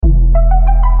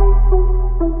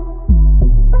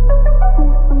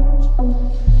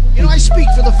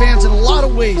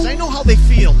ways. I know how they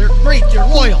feel. They're great. They're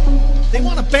loyal. They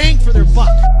want to bang for their buck.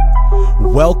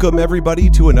 Welcome,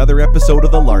 everybody, to another episode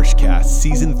of the LarschCast,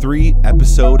 Season 3,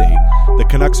 Episode 8. The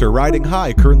Canucks are riding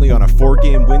high, currently on a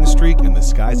 4-game win streak, and the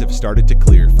skies have started to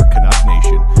clear for Canuck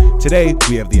Nation. Today,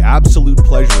 we have the absolute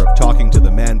pleasure of talking to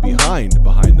the man behind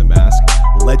the mask,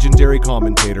 legendary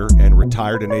commentator and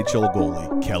retired NHL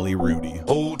goalie, Kelly Hrudey.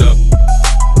 Hold up.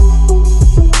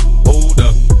 Hold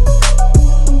up.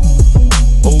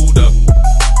 Hold up.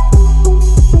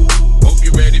 Hope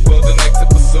you're ready for the next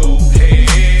episode. Hey.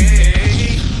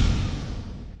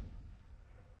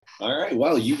 All right.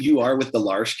 Well, you are with the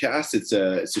LarschCast. It's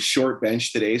a short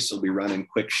bench today, so we'll be running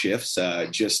quick shifts.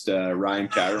 Ryan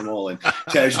Cattermole and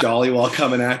Tej Dhaliwal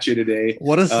coming at you today.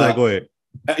 What a segue.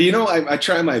 I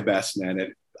try my best,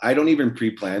 man. I don't even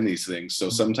pre-plan these things, so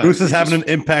sometimes Bruce is having an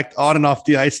impact on and off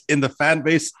the ice in the fan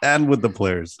base and with the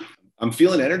players. I'm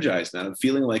feeling energized, man. I'm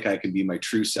feeling like I can be my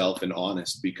true self and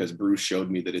honest because Bruce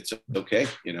showed me that it's okay.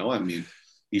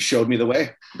 He showed me the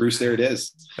way. Bruce, there it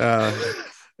is.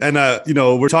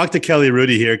 We're talking to Kelly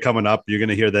Hrudey here coming up. You're going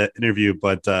to hear that interview,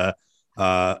 but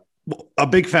a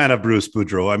big fan of Bruce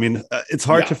Boudreau. I mean, it's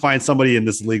hard to find somebody in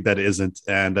this league that isn't,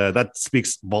 and that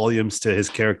speaks volumes to his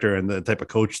character and the type of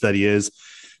coach that he is.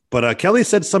 But Kelly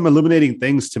said some illuminating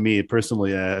things to me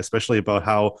personally, especially about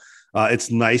how it's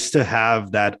nice to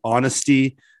have that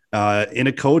honesty in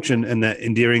a coach and the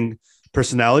endearing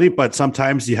personality, but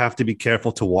sometimes you have to be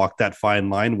careful to walk that fine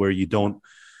line where you don't,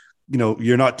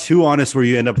 you're not too honest where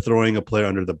you end up throwing a player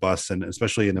under the bus. And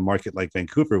especially in a market like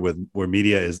Vancouver where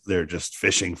media they're just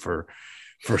fishing for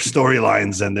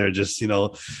storylines and they're just,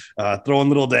 throwing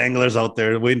little danglers out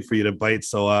there waiting for you to bite.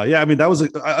 So,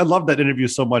 I love that interview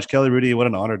so much. Kelly Hrudey, what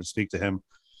an honor to speak to him.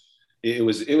 It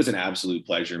was an absolute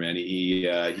pleasure, man. He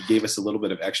gave us a little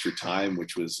bit of extra time,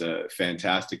 which was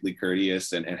fantastically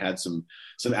courteous and had some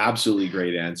absolutely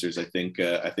great answers. I think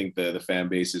the fan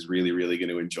base is really, really going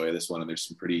to enjoy this one. And there's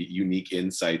some pretty unique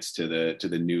insights to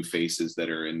the new faces that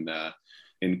are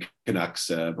in Canucks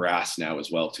brass now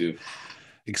as well, too.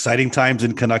 Exciting times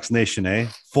in Canucks Nation, eh?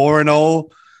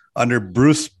 4-0 under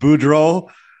Bruce Boudreau.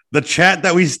 The chat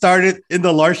that we started in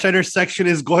the Larshiner section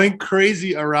is going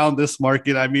crazy around this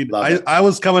market. I mean, I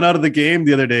was coming out of the game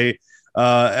the other day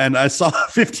and I saw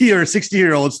 50 or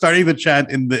 60-year-olds starting the chat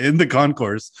in the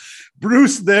concourse.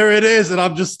 Bruce, there it is. And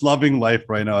I'm just loving life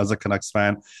right now as a Canucks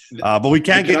fan. But we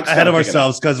can't get ahead of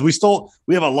ourselves because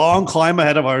we have a long climb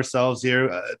ahead of ourselves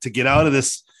here to get out of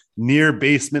this near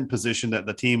basement position that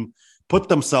the team put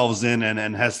themselves in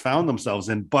and has found themselves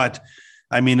in. But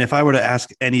I mean, if I were to ask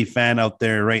any fan out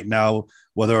there right now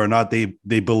whether or not they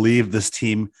believe this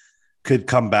team could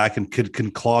come back and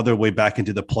can claw their way back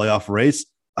into the playoff race,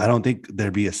 I don't think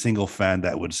there'd be a single fan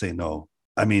that would say no.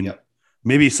 I mean,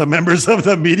 maybe some members of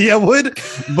the media would,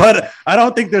 but I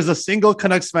don't think there's a single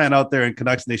Canucks fan out there in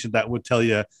Canucks Nation that would tell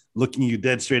you, looking you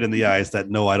dead straight in the eyes, that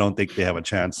no, I don't think they have a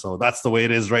chance. So that's the way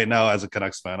it is right now as a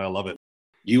Canucks fan. I love it.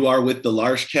 You are with the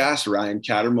LarschCast, Ryan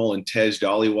Cattermole and Tej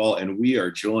Dhaliwal, and we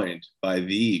are joined by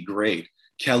the great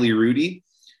Kelly Hrudey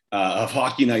of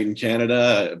Hockey Night in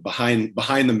Canada, behind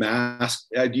the mask,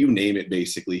 you name it,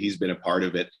 basically. He's been a part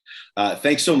of it.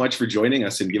 Thanks so much for joining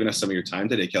us and giving us some of your time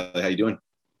today, Kelly. How you doing?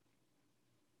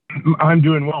 I'm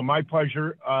doing well. My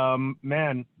pleasure.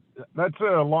 Man, that's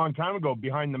a long time ago,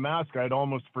 behind the mask. I'd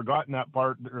almost forgotten that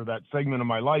part or that segment of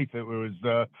my life. It was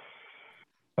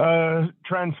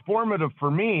transformative for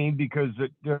me because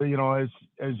it,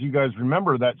 as you guys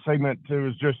remember, that segment, it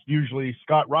was just usually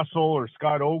Scott Russell or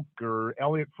Scott Oak or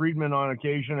Elliot Friedman on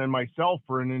occasion and myself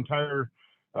for an entire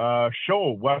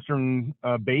show, Western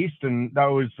based, and that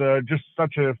was just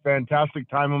such a fantastic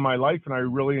time in my life, and I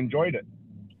really enjoyed it.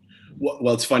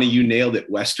 Well, it's funny, you nailed it,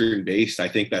 Western based. I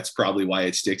think that's probably why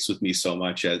it sticks with me so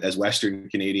much. As Western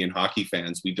Canadian hockey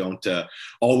fans, we don't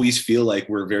always feel like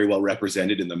we're very well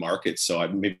represented in the market. So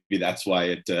maybe that's why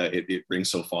it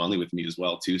rings so fondly with me as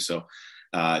well, too. So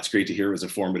it's great to hear it was a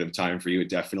formative time for you. It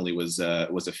definitely was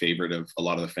a favorite of a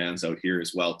lot of the fans out here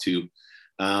as well, too.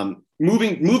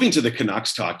 Moving to the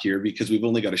Canucks talk here, because we've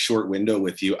only got a short window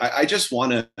with you. I just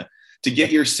want to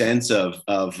get your sense of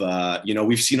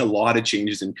we've seen a lot of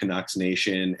changes in Canucks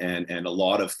Nation and a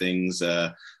lot of things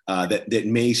that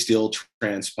may still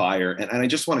transpire. And I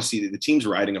just want to see that the team's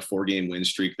riding a 4-game win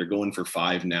streak. They're going for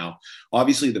 5 now.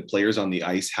 Obviously, the players on the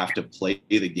ice have to play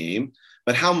the game.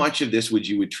 But how much of this would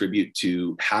you attribute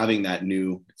to having that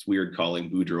new, it's weird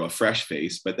calling Boudreau a fresh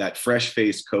face, but that fresh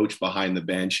face coach behind the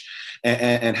bench?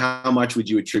 And how much would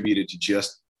you attribute it to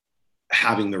just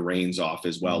having the reins off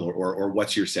as well, or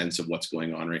what's your sense of what's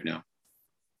going on right now?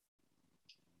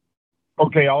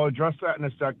 Okay, I'll address that in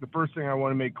a sec. The first thing I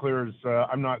want to make clear is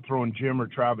I'm not throwing Jim or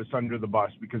Travis under the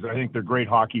bus, because I think they're great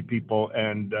hockey people,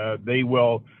 and they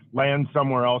will land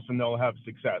somewhere else and they'll have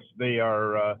success. They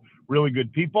are really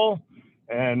good people,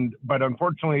 but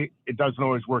unfortunately, it doesn't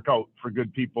always work out for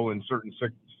good people in certain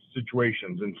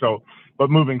situations. And so,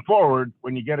 but moving forward,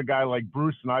 when you get a guy like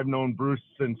Bruce, and I've known Bruce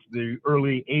since the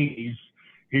early 80s,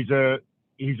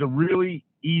 he's a really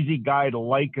easy guy to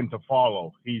like and to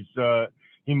follow.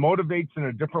 He motivates in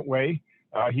a different way.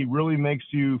 He really makes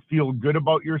you feel good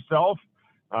about yourself.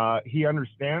 He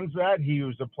understands that. He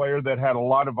was a player that had a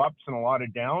lot of ups and a lot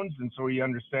of downs, and so he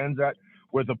understands that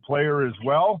with a player as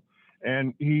well,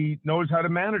 and he knows how to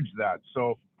manage that.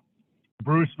 So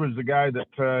Bruce was the guy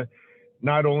that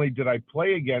not only did I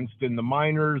play against in the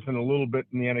minors and a little bit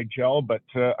in the NHL, but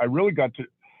I really got to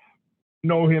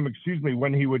know him,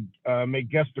 when he would make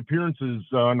guest appearances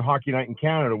on Hockey Night in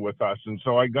Canada with us. And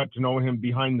so I got to know him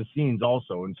behind the scenes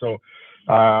also. And so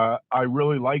I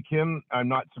really like him. I'm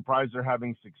not surprised they're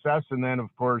having success. And then, of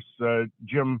course,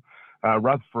 Jim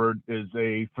Rutherford is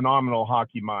a phenomenal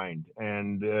hockey mind.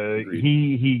 And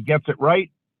he gets it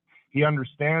right. He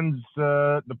understands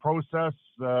the process,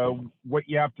 what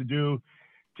you have to do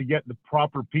to get the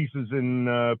proper pieces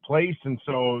in place. And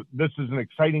so this is an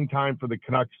exciting time for the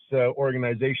Canucks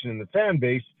organization and the fan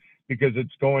base, because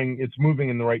it's moving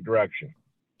in the right direction.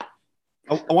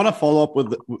 I want to follow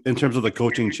up in terms of the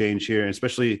coaching change here,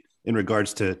 especially in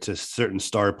regards to certain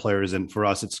star players. And for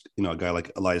us, it's, a guy like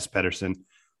Elias Pettersson,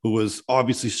 who was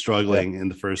obviously struggling in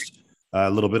the first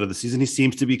little bit of the season. He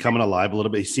seems to be coming alive a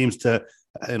little bit. He seems to,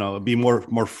 be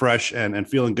more fresh and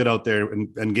feeling good out there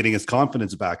and getting his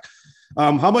confidence back.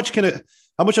 How much of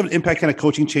an impact can a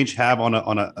coaching change have on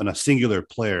a singular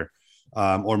player,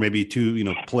 or maybe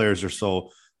two, players or so,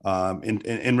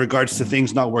 in regards to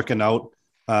things not working out,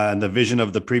 and the vision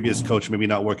of the previous coach maybe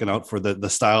not working out for the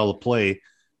style of play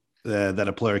that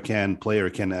a player can play or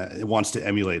wants to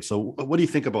emulate. So what do you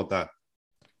think about that?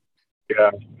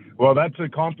 Yeah, well, that's a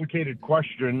complicated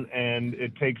question, and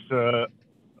it takes a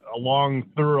long,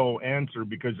 thorough answer,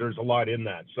 because there's a lot in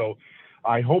that. So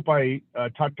I hope I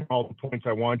touched on all the points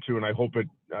I want to, and I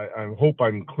hope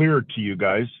I'm clear to you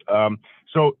guys.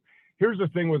 So here's the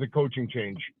thing with a coaching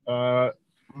change.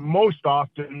 Most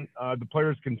often, the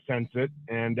players can sense it,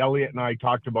 and Elliot and I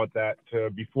talked about that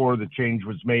before the change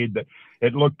was made, that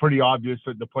it looked pretty obvious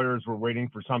that the players were waiting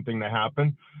for something to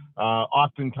happen.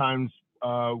 Oftentimes,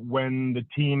 when the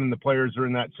team and the players are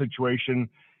in that situation,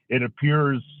 it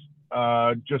appears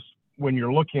just when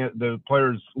you're looking at the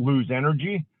players lose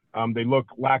energy. They look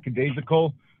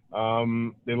lackadaisical.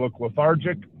 They look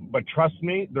lethargic. But trust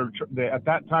me, at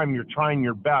that time, you're trying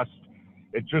your best.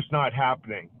 It's just not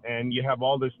happening. And you have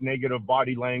all this negative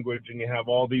body language, and you have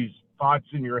all these thoughts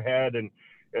in your head. And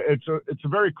it's a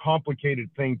very complicated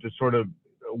thing to sort of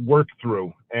work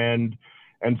through. And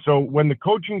so when the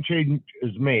coaching change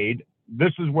is made,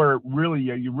 this is where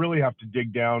you really have to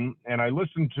dig down. And I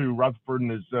listened to Rutherford in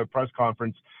his press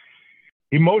conference.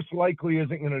 He most likely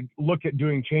isn't going to look at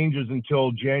doing changes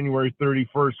until January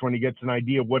 31st, when he gets an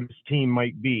idea of what his team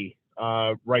might be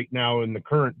right now in the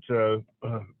current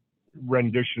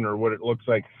rendition, or what it looks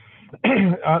like.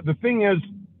 The thing is,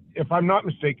 if I'm not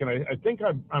mistaken, I think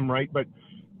I'm right, but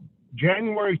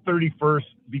January 31st,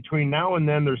 between now and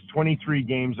then, there's 23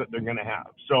 games that they're going to have.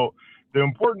 So the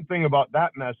important thing about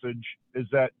that message is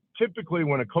that typically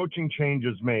when a coaching change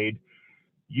is made,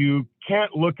 you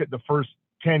can't look at the first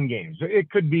 10 games. It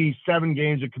could be 7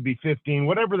 games, it could be 15,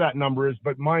 whatever that number is,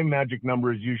 but my magic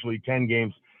number is usually 10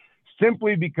 games,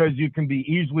 simply because you can be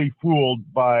easily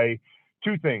fooled by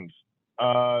two things,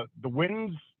 the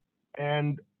wins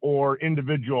and or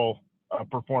individual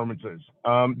performances.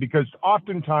 Because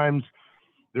oftentimes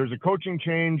there's a coaching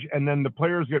change, and then the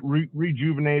players get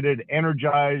rejuvenated,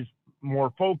 energized,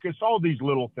 more focused, all these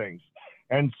little things.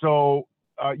 And so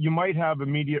you might have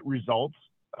immediate results,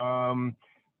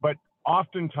 but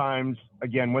oftentimes,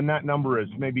 again, when that number is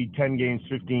maybe 10 games,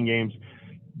 15 games,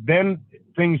 then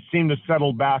things seem to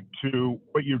settle back to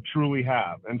what you truly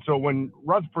have. And so when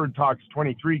Rutherford talks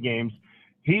 23 games,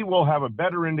 he will have a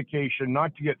better indication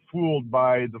not to get fooled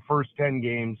by the first 10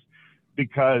 games,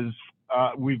 because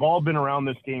we've all been around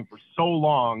this game for so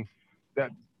long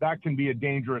that can be a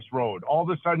dangerous road. All of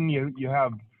a sudden you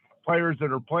have players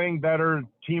that are playing better,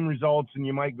 team results, and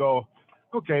you might go,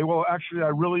 okay, well, actually, I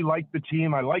really like the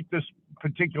team. I like this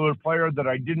particular player that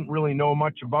I didn't really know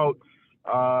much about.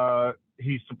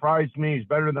 He surprised me. He's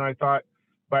better than I thought.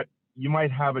 But you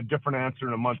might have a different answer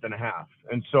in a month and a half.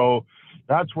 And so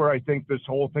that's where I think this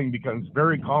whole thing becomes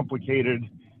very complicated,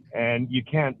 and you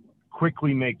can't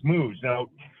quickly make moves. Now,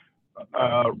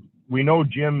 we know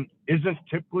Jim isn't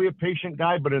typically a patient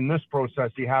guy, but in this process,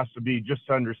 he has to be, just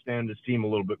to understand his team a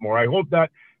little bit more. I hope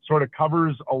that sort of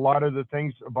covers a lot of the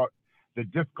things about the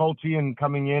difficulty in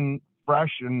coming in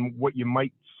fresh and what you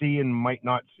might see and might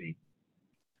not see.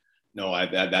 No,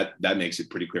 that makes it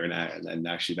pretty clear, and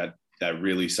actually that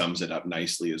really sums it up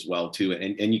nicely as well too.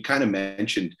 And you kind of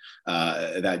mentioned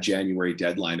that January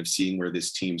deadline of seeing where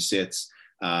this team sits.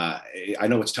 I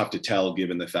know it's tough to tell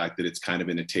given the fact that it's kind of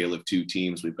in a tale of two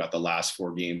teams. We've got the last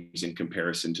 4 games in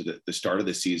comparison to the start of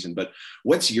the season, but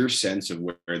what's your sense of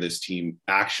where this team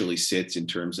actually sits in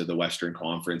terms of the Western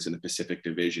Conference and the Pacific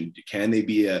Division? Can they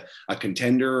be a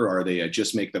contender, or are they a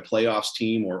just make the playoffs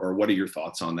team, or what are your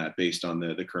thoughts on that based on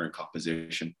the current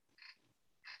composition?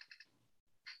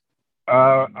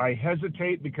 I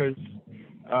hesitate because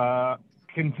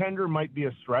contender might be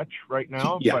a stretch right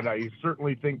now, but I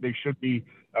certainly think they should be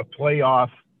a playoff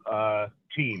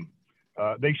team.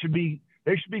 They should be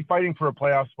fighting for a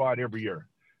playoff spot every year,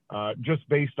 just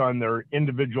based on their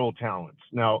individual talents.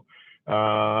 Now,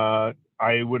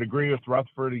 I would agree with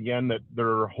Rutherford again that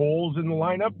there are holes in the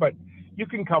lineup, but you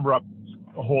can cover up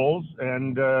holes,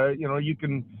 and you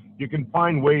can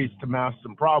find ways to mask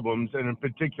some problems, and in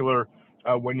particular,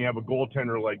 when you have a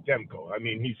goaltender like Demko. I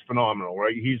mean, he's phenomenal,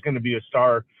 right? He's going to be a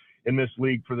star in this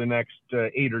league for the next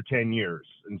 8 or 10 years.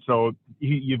 And so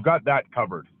you've got that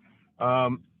covered.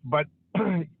 But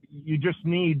you just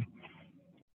need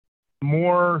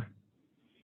more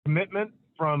commitment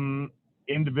from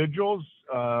individuals.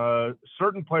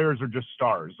 Certain players are just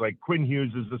stars, like Quinn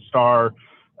Hughes is a star.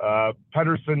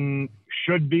 Pettersson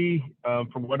should be,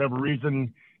 for whatever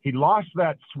reason. He lost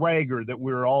that swagger that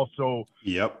we were also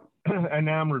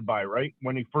enamored by, right?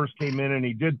 When he first came in and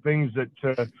he did things that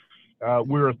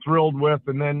we were thrilled with,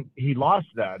 and then he lost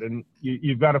that, and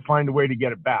you've got to find a way to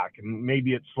get it back, and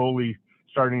maybe it's slowly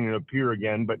starting to appear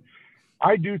again. But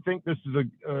I do think this is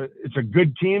it's a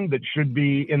good team that should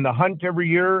be in the hunt every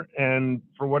year, and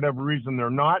for whatever reason they're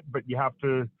not, but you have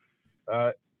to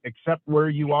accept where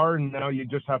you are, and now you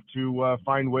just have to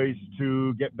find ways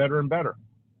to get better and better.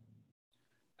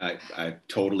 I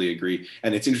totally agree.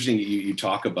 And it's interesting you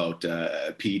talk about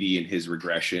PD and his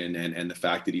regression and the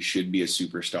fact that he should be a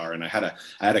superstar. And I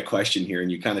had a question here,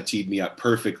 and you kind of teed me up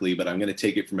perfectly, but I'm going to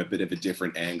take it from a bit of a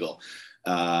different angle.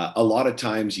 A lot of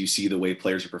times you see the way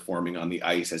players are performing on the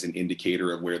ice as an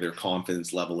indicator of where their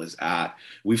confidence level is at.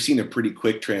 We've seen a pretty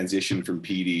quick transition from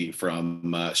PD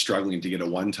from struggling to get a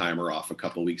one-timer off a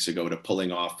couple weeks ago to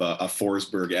pulling off a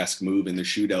Forsberg-esque move in the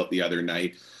shootout the other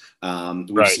night.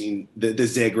 We've seen the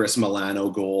Zagreus Milano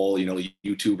goal,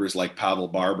 YouTubers like Pavel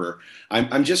Barber.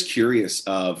 I'm just curious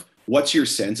of what's your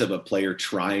sense of a player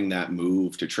trying that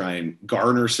move to try and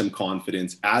garner some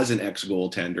confidence as an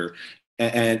ex-goaltender,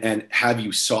 and have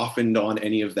you softened on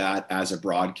any of that as a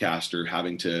broadcaster,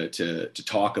 having to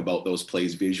talk about those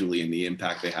plays visually and the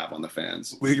impact they have on the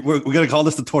fans? We're going to call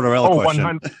this the Tortorella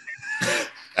question.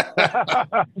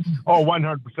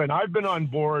 100%. I've been on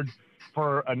board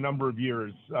for a number of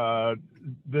years.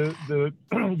 The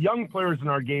young players in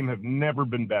our game have never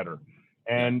been better.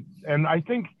 And I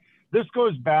think this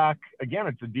goes back, again,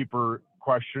 it's a deeper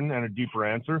question and a deeper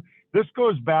answer. This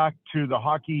goes back to the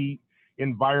hockey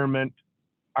environment,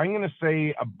 I'm going to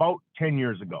say about 10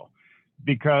 years ago,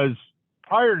 because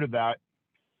prior to that,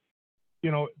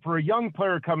 for a young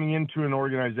player coming into an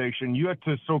organization, you had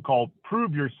to so-called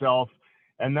prove yourself.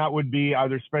 And that would be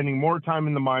either spending more time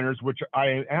in the minors, which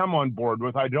I am on board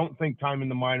with. I don't think time in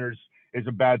the minors is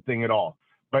a bad thing at all.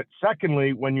 But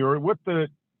secondly, when you're with the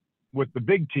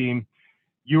big team,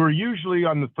 you were usually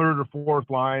on the third or fourth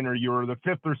line, or you were the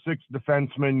fifth or sixth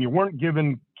defenseman. You weren't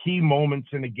given key moments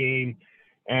in a game.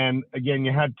 And again,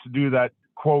 you had to do that,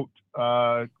 quote,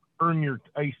 earn your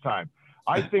ice time.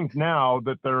 I think now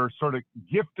that they're sort of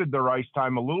gifted their ice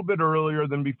time a little bit earlier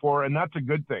than before, and that's a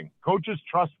good thing. Coaches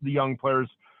trust the young players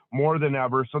more than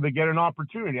ever, so they get an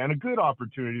opportunity, and a good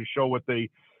opportunity, to show what they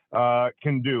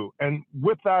can do. And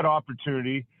with that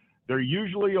opportunity, they're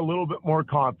usually a little bit more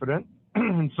confident,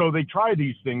 and so they try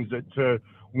these things that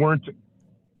weren't,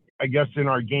 I guess, in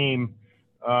our game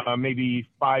maybe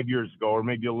 5 years ago, or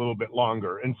maybe a little bit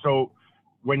longer. And so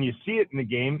when you see it in the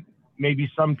game,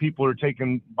 maybe some people are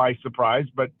taken by surprise,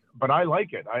 but I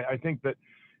like it. I think that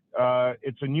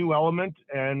it's a new element,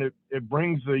 and it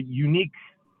brings a unique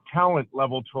talent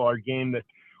level to our game that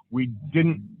we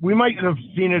might have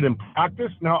seen it in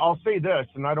practice. Now, I'll say this,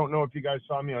 and I don't know if you guys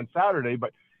saw me on Saturday,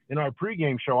 but in our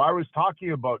pregame show, I was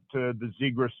talking about the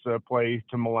Zagreus play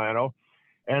to Milano.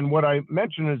 And what I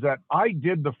mentioned is that I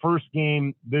did the first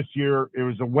game this year. It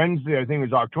was a Wednesday, I think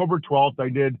it was October 12th. I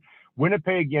did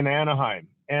Winnipeg in Anaheim.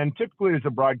 And typically as a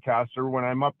broadcaster, when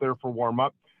I'm up there for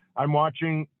warm-up, I'm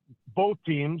watching both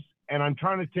teams, and I'm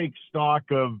trying to take stock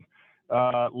of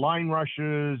line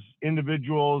rushes,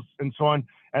 individuals, and so on.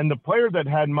 And the player that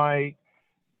had my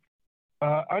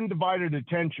undivided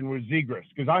attention was Zegras,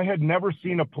 because I had never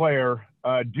seen a player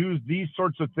do these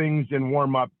sorts of things in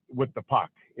warm-up with the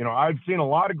puck. You know, I've seen a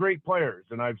lot of great players,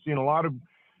 and I've seen a lot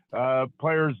of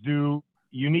players do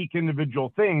unique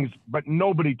individual things, but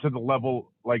nobody to the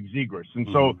level like Zegras. And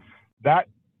so that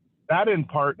in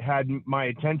part had my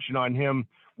attention on him,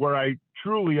 where I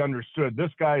truly understood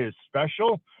this guy is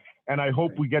special, and I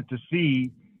hope we get to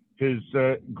see his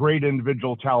great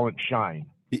individual talent shine.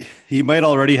 He might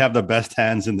already have the best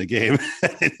hands in the game.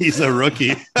 He's a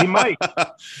rookie. He might.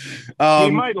 He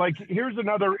might. Like,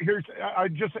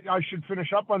 I should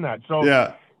finish up on that. So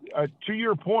yeah. To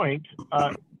your point,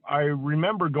 I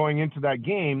remember going into that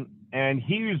game, and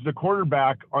he was the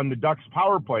quarterback on the Ducks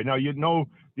power play. Now, you know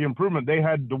the improvement. They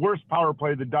had the worst power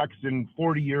play, the Ducks, in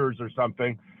 40 years or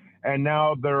something, and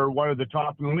now they're one of the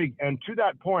top in the league. And to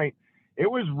that point, it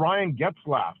was Ryan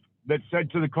Getzlaf that said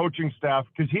to the coaching staff,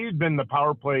 because he had been the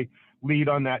power play lead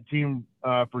on that team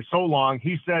for so long,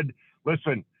 he said,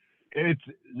 listen, it's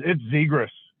Zegras.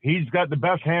 He's got the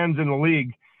best hands in the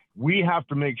league. We have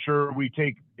to make sure we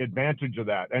take advantage of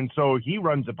that. And so he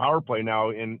runs the power play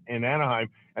now in Anaheim.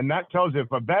 And that tells you,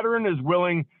 if a veteran is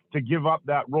willing to give up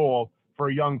that role for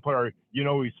a young player, you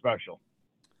know he's special.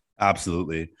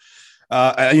 Absolutely.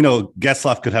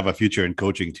 Getzlaf could have a future in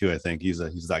coaching too. I think he's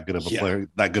that good of a player,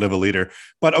 that good of a leader.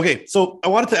 But okay, so I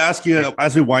wanted to ask you,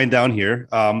 as we wind down here,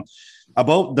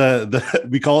 about the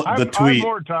we call it the tweet. I have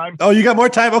more time. Oh, you got more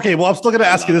time? Okay, well, I'm still going to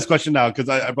ask you this question now because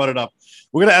I brought it up.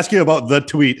 We're going to ask you about the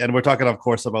tweet, and we're talking, of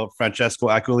course, about Francesco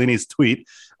Aquilini's tweet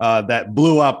that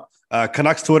blew up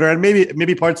Canucks Twitter and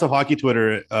maybe parts of hockey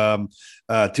Twitter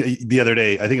the other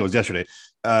day. I think it was yesterday,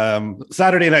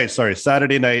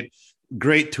 Saturday night.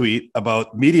 Great tweet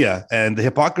about media and the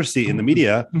hypocrisy in the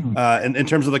media and in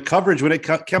terms of the coverage when it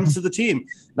comes to the team.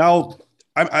 Now,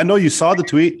 I know you saw the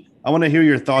tweet. I want to hear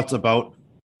your thoughts about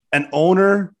an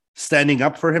owner standing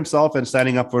up for himself and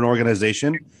standing up for an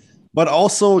organization, but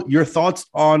also your thoughts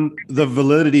on the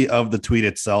validity of the tweet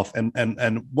itself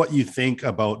and what you think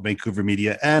about Vancouver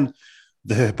media and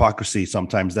the hypocrisy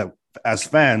sometimes that as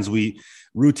fans, we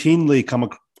routinely come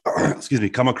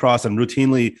across and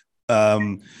routinely,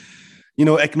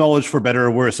 acknowledge for better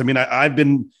or worse. I mean, I've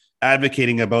been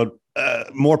advocating about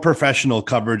more professional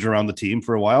coverage around the team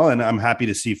for a while, and I'm happy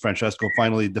to see Francesco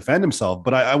finally defend himself.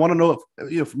 But I want to know,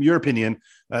 from your opinion,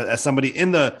 as somebody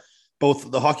in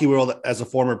both the hockey world, as a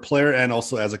former player and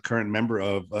also as a current member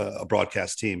of a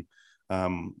broadcast team,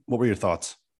 what were your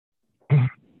thoughts?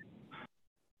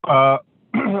 I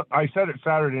said it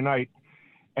Saturday night.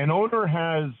 An owner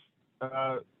has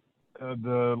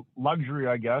the luxury,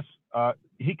 I guess.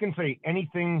 He can say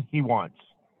anything he wants.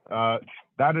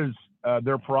 That is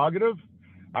their prerogative.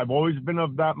 I've always been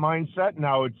of that mindset.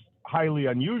 Now, it's highly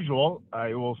unusual,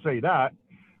 I will say that,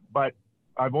 but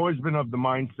I've always been of the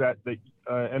mindset that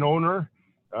an owner,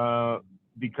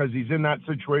 because he's in that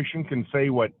situation, can say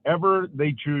whatever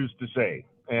they choose to say.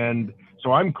 And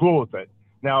so I'm cool with it.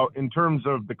 Now, in terms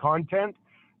of the content,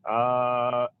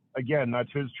 again,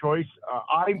 that's his choice.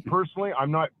 I'm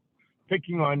not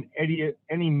picking on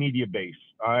any media base.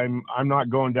 I'm not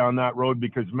going down that road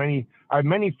because I have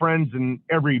many friends in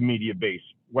every media base,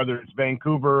 whether it's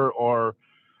Vancouver or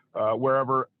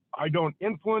wherever. I don't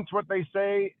influence what they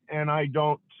say, and I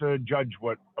don't judge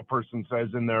what a person says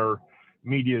in their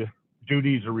media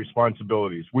duties or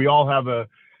responsibilities. We all have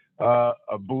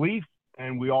a belief,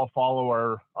 and we all follow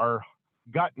our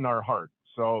gut and our heart.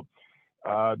 So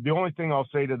the only thing I'll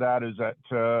say to that is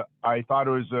that I thought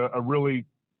it was a really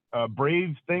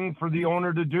brave thing for the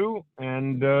owner to do,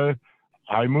 and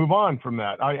I move on from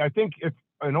that. I think if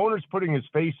an owner's putting his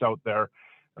face out there,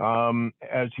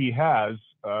 as he has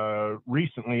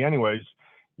recently anyways,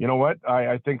 you know what?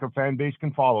 I think a fan base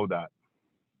can follow that.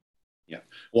 Yeah.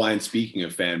 Well, and speaking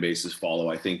of fan bases follow,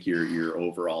 I think your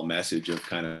overall message of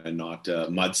kind of not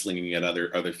mudslinging at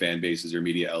other fan bases or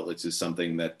media outlets is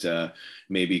something that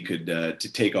maybe could to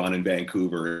take on in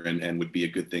Vancouver and would be a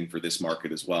good thing for this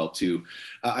market as well too.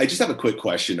 I just have a quick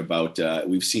question about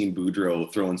we've seen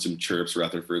Boudreau throwing some chirps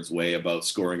Rutherford's way about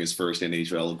scoring his first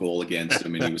NHL goal against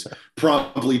him, and he was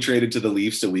promptly traded to the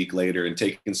Leafs a week later and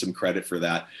taking some credit for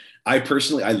that. I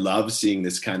love seeing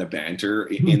this kind of banter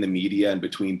in the media and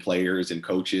between players and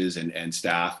coaches and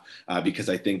staff because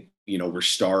I think we're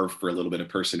starved for a little bit of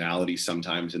personality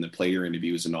sometimes in the player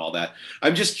interviews and all that.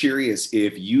 I'm just curious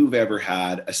if you've ever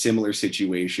had a similar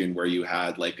situation where you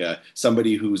had like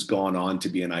somebody who's gone on to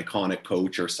be an iconic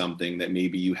coach or something that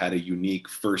maybe you had a unique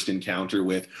first encounter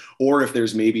with, or if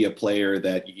there's maybe a player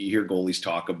that you hear goalies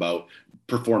talk about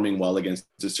performing well against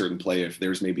a certain player, if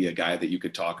there's maybe a guy that you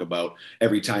could talk about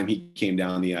every time he came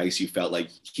down the ice, you felt like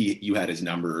you had his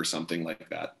number or something like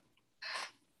that.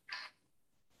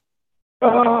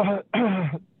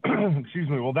 Excuse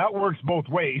me. Well, that works both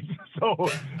ways. So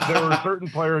there were certain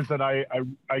players that I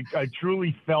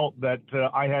truly felt that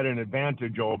I had an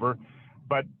advantage over,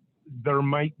 but there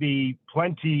might be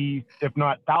plenty, if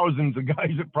not thousands, of guys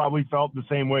that probably felt the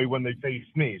same way when they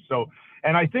faced me. So,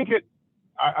 and I think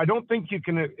I don't think you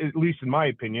can, at least in my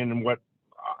opinion, and what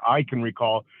I can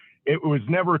recall, it was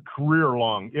never career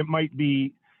long. It might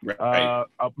be a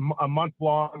month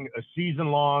long, a season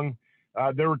long.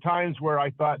 There were times where I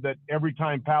thought that every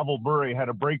time Pavel Bure had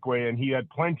a breakaway, and he had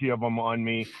plenty of them on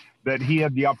me, that he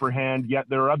had the upper hand. Yet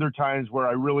there are other times where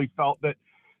I really felt that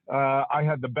I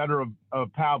had the better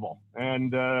of Pavel.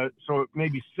 And so it may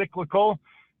be cyclical.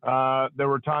 There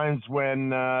were times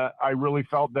when I really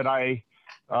felt that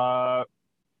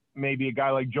maybe a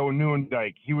guy like Joe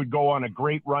Nieuwendyk, he would go on a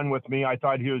great run with me. I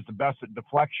thought he was the best at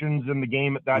deflections in the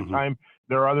game at that time.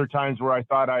 There are other times where I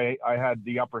thought I had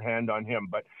the upper hand on him.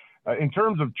 But in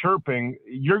terms of chirping,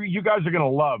 you guys are going to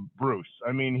love Bruce.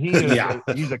 I mean,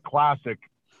 he's a classic,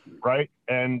 right?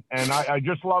 And I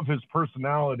just love his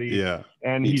personality. Yeah.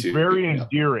 And he's very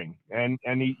endearing. And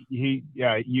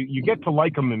you get to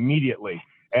like him immediately.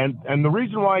 And the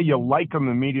reason why you like him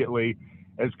immediately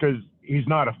is because he's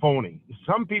not a phony.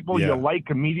 Some people you like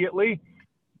immediately,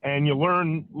 and you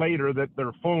learn later that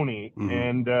they're phony.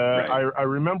 And I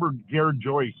remember Garrett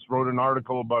Joyce wrote an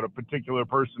article about a particular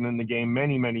person in the game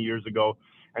many, many years ago.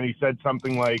 And he said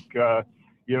something like,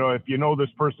 if you know this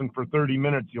person for 30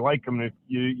 minutes, you like him. If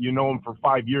you know him for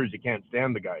 5 years, you can't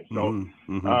stand the guy. So,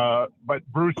 but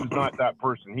Bruce is not that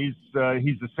person. He's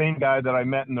the same guy that I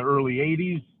met in the early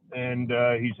 80s, and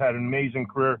he's had an amazing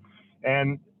career.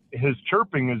 And his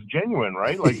chirping is genuine,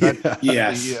 right? Like that's,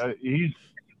 he's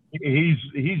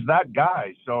that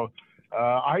guy. So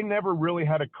I never really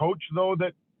had a coach though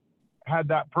that had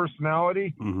that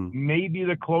personality. Maybe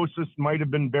the closest might have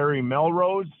been Barry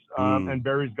Melrose, and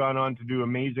Barry's gone on to do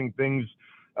amazing things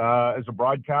as a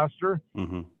broadcaster.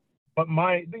 But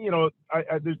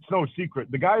it's no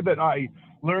secret. The guy that I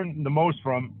learned the most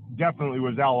from definitely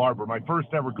was Al Arbour, my first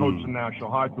ever coach in the National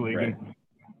Hockey League. Right.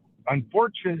 And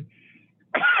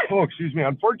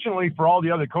unfortunately for all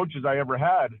the other coaches I ever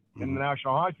had in the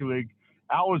National Hockey League,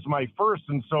 Al was my first,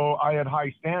 and so I had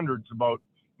high standards about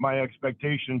my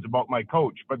expectations about my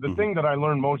coach. But the thing that I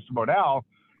learned most about Al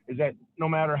is that no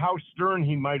matter how stern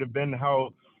he might have been,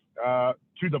 how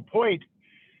to the point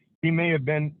he may have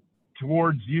been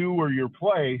towards you or your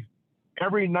play,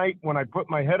 every night when I put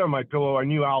my head on my pillow, I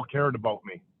knew Al cared about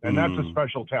me. And that's a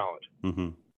special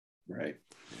talent. Right.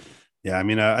 Yeah, I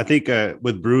mean, I think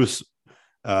with Bruce,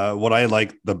 what I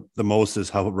like the most is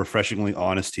how refreshingly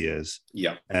honest he is.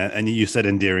 Yeah. And you said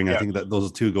endearing. I think that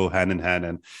those two go hand in hand.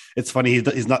 And it's funny.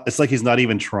 He's not, it's like he's not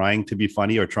even trying to be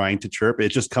funny or trying to chirp. It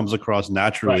just comes across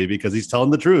naturally because he's telling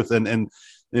the truth. And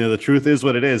the truth is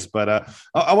what it is. But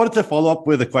I wanted to follow up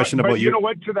with a question about you know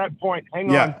what, to that point,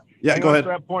 hang on. Yeah, go ahead. To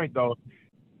that point though,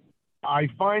 I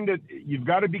find it, you've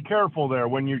got to be careful there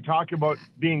when you're talking about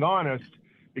being honest,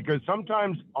 because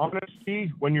sometimes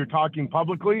honesty when you're talking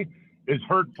publicly is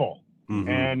hurtful.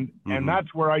 And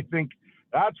that's where I think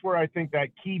that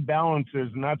key balance is.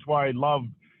 And that's why I love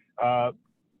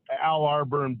Al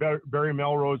Arbour and Barry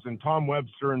Melrose and Tom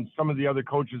Webster and some of the other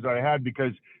coaches that I had,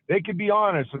 because they could be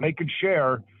honest and they could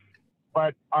share,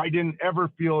 but I didn't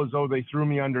ever feel as though they threw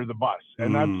me under the bus.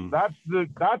 And that's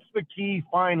the key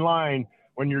fine line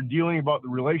when you're dealing about the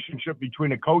relationship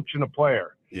between a coach and a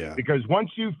player. Yeah. Because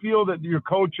once you feel that your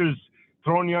coach is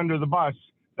throwing you under the bus,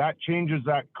 that changes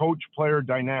that coach-player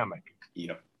dynamic.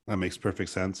 Yeah, that makes perfect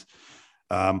sense.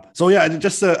 So yeah,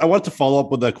 just I want to follow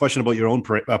up with a question about your own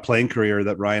playing career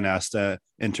that Ryan asked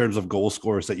in terms of goal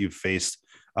scorers that you've faced.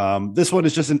 This one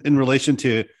is just in relation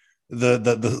to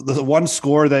the one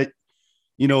score that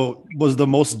was the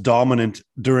most dominant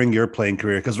during your playing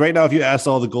career. Because right now, if you ask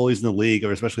all the goalies in the league,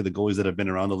 or especially the goalies that have been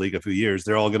around the league a few years,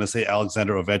 they're all going to say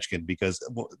Alexander Ovechkin, because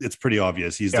it's pretty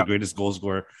obvious. He's the greatest goal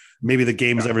scorer maybe the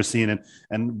game's ever seen.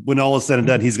 And when all is said and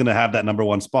done, he's going to have that number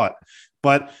one spot.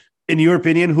 But in your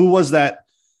opinion, who was that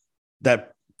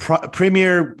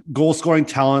premier goal scoring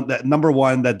talent, that number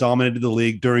one that dominated the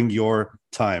league during your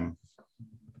time?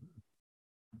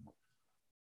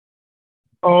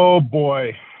 Oh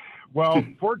boy. Well,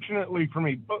 fortunately for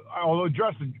me, I'll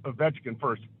address Ovechkin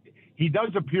first. He does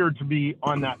appear to be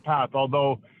on that path,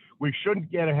 although we shouldn't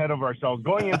get ahead of ourselves.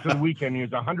 Going into the weekend, he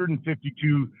was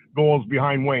 152 goals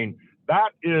behind Wayne.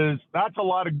 That's a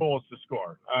lot of goals to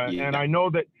score. And I know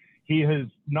that he has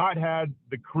not had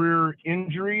the career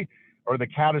injury or the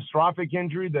catastrophic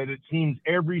injury that it seems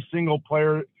every single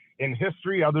player in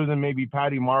history, other than maybe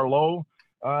Patty Marleau,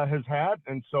 has had.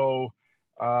 And so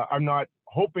I'm not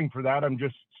hoping for that. I'm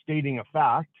just stating a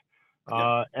fact.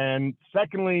 And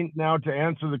secondly, now to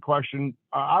answer the question,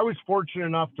 I was fortunate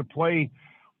enough to play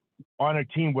on a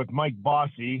team with Mike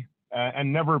Bossy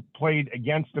and never played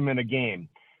against him in a game.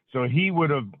 So he would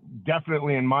have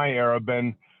definitely in my era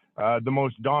been the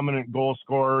most dominant goal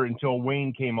scorer until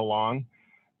Wayne came along.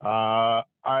 I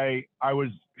was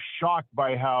shocked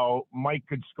by how Mike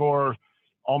could score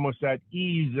almost at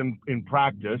ease in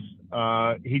practice.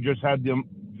 He just had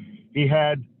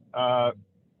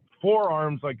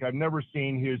forearms like I've never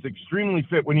seen. He was extremely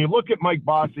fit. When you look at Mike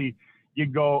Bossy, you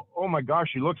go, oh my gosh,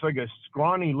 he looks like a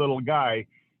scrawny little guy.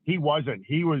 He wasn't.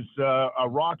 He was a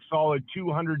rock solid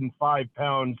 205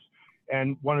 pounds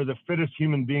and one of the fittest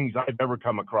human beings I've ever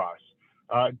come across.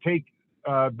 Take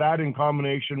that in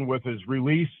combination with his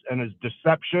release and his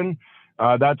deception.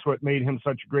 That's what made him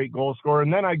such a great goal scorer.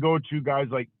 And then I go to guys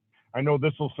like, I know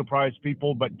this will surprise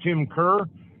people, but Tim Kerr.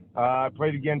 I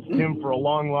played against him for a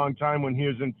long, long time when he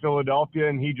was in Philadelphia,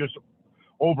 and he just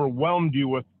overwhelmed you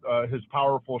with his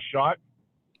powerful shot.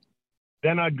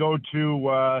 Then I'd go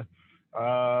to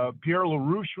Pierre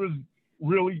LaRouche was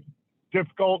really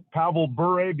difficult. Pavel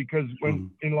Bure, because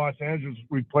when in Los Angeles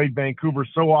we played Vancouver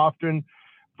so often.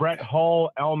 Brett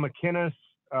Hull, Al McInnes.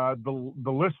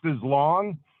 The list is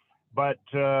long, but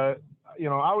I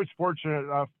was fortunate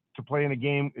enough to play in a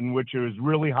game in which it was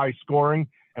really high scoring,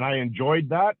 and I enjoyed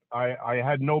that. I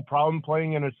had no problem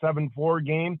playing in a 7-4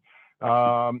 game.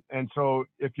 And so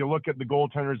if you look at the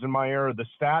goaltenders in my era, the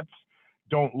stats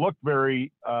don't look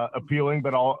very appealing,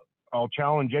 but I'll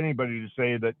challenge anybody to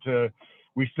say that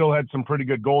we still had some pretty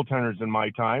good goaltenders in my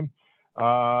time.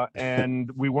 And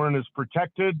we weren't as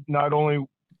protected, not only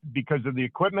because of the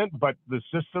equipment, but the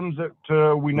systems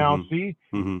that we now see.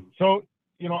 So,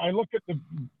 I look at the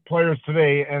players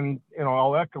today and,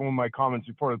 I'll echo my comments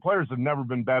before. The players have never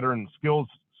been better and skills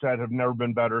set have never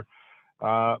been better.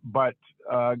 But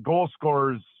goal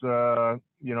scorers,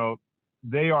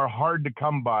 they are hard to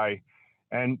come by,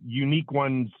 and unique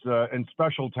ones and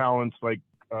special talents like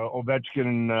Ovechkin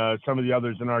and some of the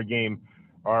others in our game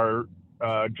are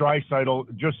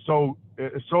Draisaitl, just so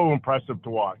impressive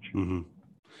to watch.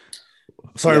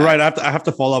 Sorry, Ryan, I have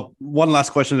to follow up. One last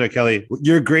question there, Kelly.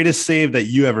 Your greatest save that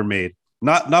you ever made.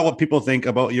 Not what people think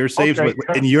about your saves, but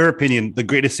in your opinion, the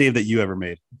greatest save that you ever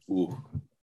made. Ooh.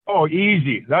 Oh,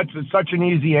 easy. That's such an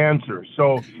easy answer.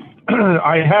 So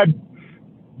I had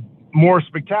more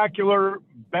spectacular,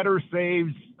 better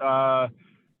saves,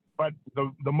 but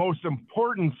the most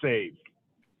important save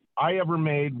I ever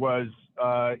made was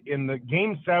in the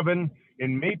Game 7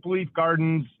 in Maple Leaf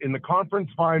Gardens in the conference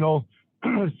final.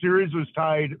 Series was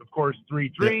tied, of course,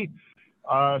 3-3.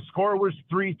 Score was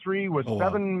 3-3 with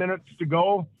 7 minutes to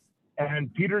go.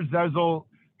 And Peter Zezel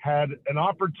had an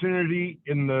opportunity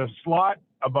in the slot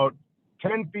about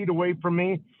 10 feet away from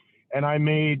me. And I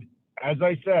made, as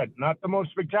I said, not the most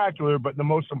spectacular, but the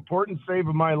most important save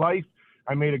of my life.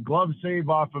 I made a glove save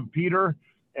off of Peter,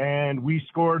 and we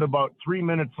scored about 3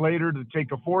 minutes later to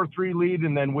take a 4-3 lead.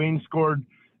 And then Wayne scored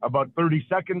about 30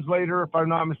 seconds later, if I'm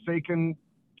not mistaken,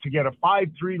 to get a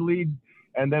 5-3 lead,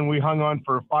 and then we hung on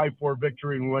for a 5-4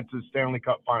 victory and we went to the Stanley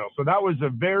Cup final. So that was a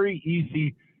very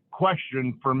easy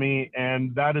question for me,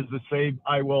 and that is the save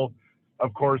I will,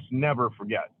 of course, never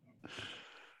forget.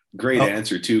 Great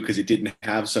answer, too, because it didn't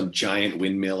have some giant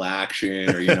windmill action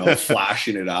or,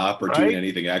 flashing it up or doing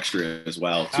anything extra as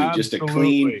well, too. Absolutely. Just a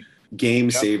clean game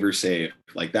saver save.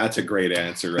 Like, that's a great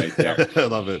answer right there. I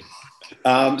love it.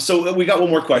 So we got one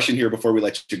more question here before we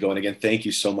let you go. And again, thank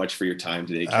you so much for your time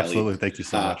today, Kelly. Absolutely. Thank you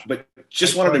so much. But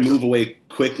just wanted to move away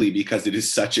quickly because it is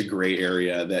such a gray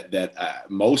area that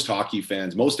most hockey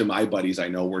fans, most of my buddies I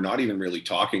know, we're not even really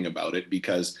talking about it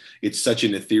because it's such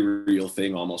an ethereal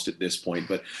thing almost at this point.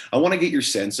 But I want to get your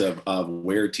sense of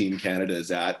where Team Canada is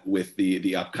at with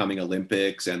the upcoming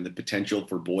Olympics and the potential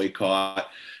for boycott.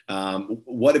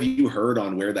 What have you heard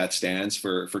on where that stands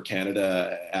for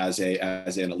Canada as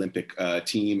an Olympic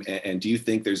team? And do you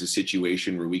think there's a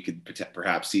situation where we could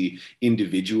perhaps see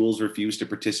individuals refuse to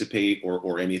participate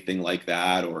or anything like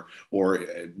that, or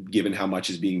given how much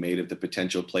is being made of the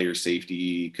potential player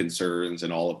safety concerns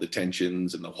and all of the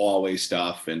tensions and the Huawei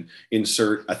stuff, and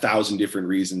insert 1,000 different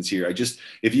reasons here?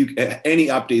 If you any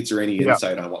updates or any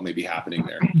insight on what may be happening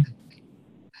there.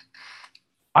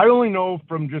 I only know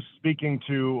from just speaking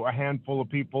to a handful of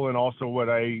people and also what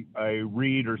I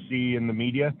read or see in the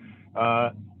media.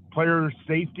 Player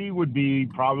safety would be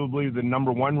probably the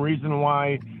number one reason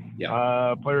why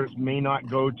players may not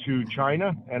go to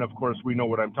China. And of course, we know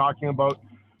what I'm talking about.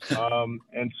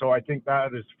 And so I think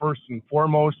that is first and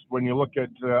foremost. When you look at,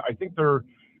 I think there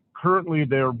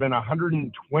have been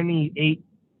 128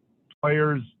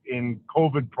 players in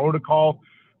COVID protocol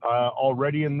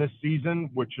already in this season,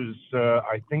 which is,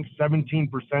 I think,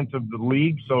 17% of the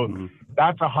league. So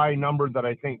that's a high number that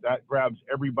I think that grabs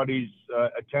everybody's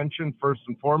attention first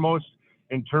and foremost.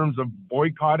 In terms of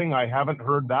boycotting, I haven't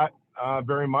heard that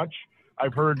very much.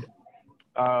 I've heard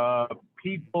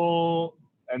people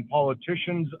and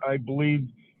politicians, I believe,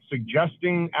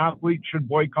 suggesting athletes should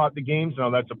boycott the games. Now,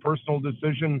 that's a personal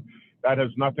decision. That has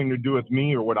nothing to do with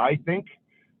me or what I think.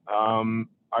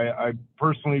 I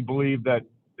personally believe that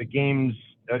the games,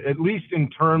 at least in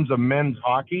terms of men's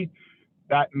hockey,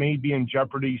 that may be in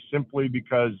jeopardy simply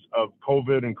because of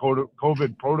COVID and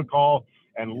COVID protocol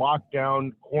and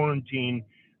lockdown, quarantine,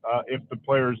 if the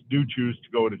players do choose to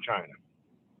go to China.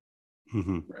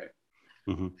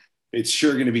 Right. It's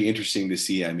sure going to be interesting to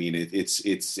see. I mean,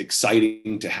 it's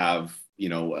exciting to have,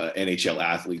 NHL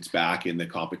athletes back in the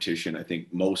competition. I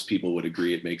think most people would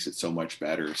agree it makes it so much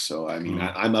better. So, I mean,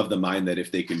 I'm of the mind that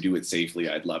if they can do it safely,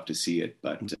 I'd love to see it.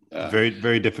 But very,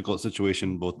 very difficult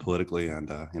situation, both politically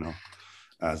and,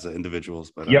 as individuals.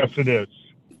 But yes, it is.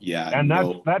 Yeah. And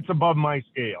that's above my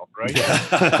scale, right?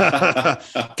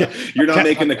 You're not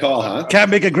making the call, huh?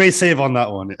 Can't make a great save on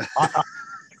that one.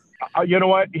 You know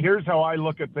what? Here's how I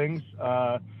look at things.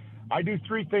 I do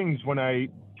three things when I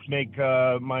make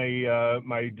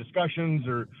my discussions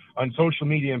or on social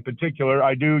media in particular.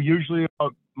 I do usually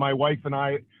about my wife and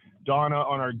I, Donna,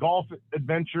 on our golf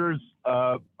adventures,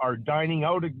 our dining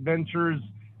out adventures,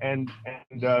 and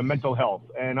mental health.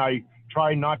 And I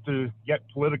try not to get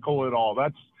political at all.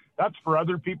 That's for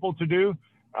other people to do.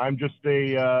 I'm just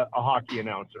a hockey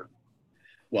announcer.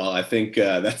 Well, I think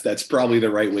that's probably the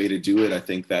right way to do it. I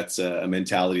think that's a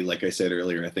mentality, like I said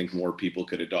earlier, I think more people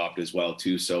could adopt as well,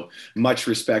 too. So much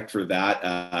respect for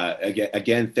that.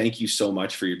 Again, thank you so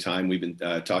much for your time. We've been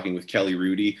talking with Kelly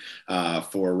Hrudey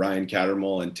for Ryan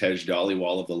Cattermole and Tej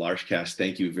Dhaliwal of the LarschCast.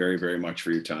 Thank you very, very much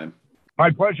for your time.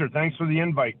 My pleasure. Thanks for the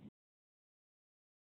invite.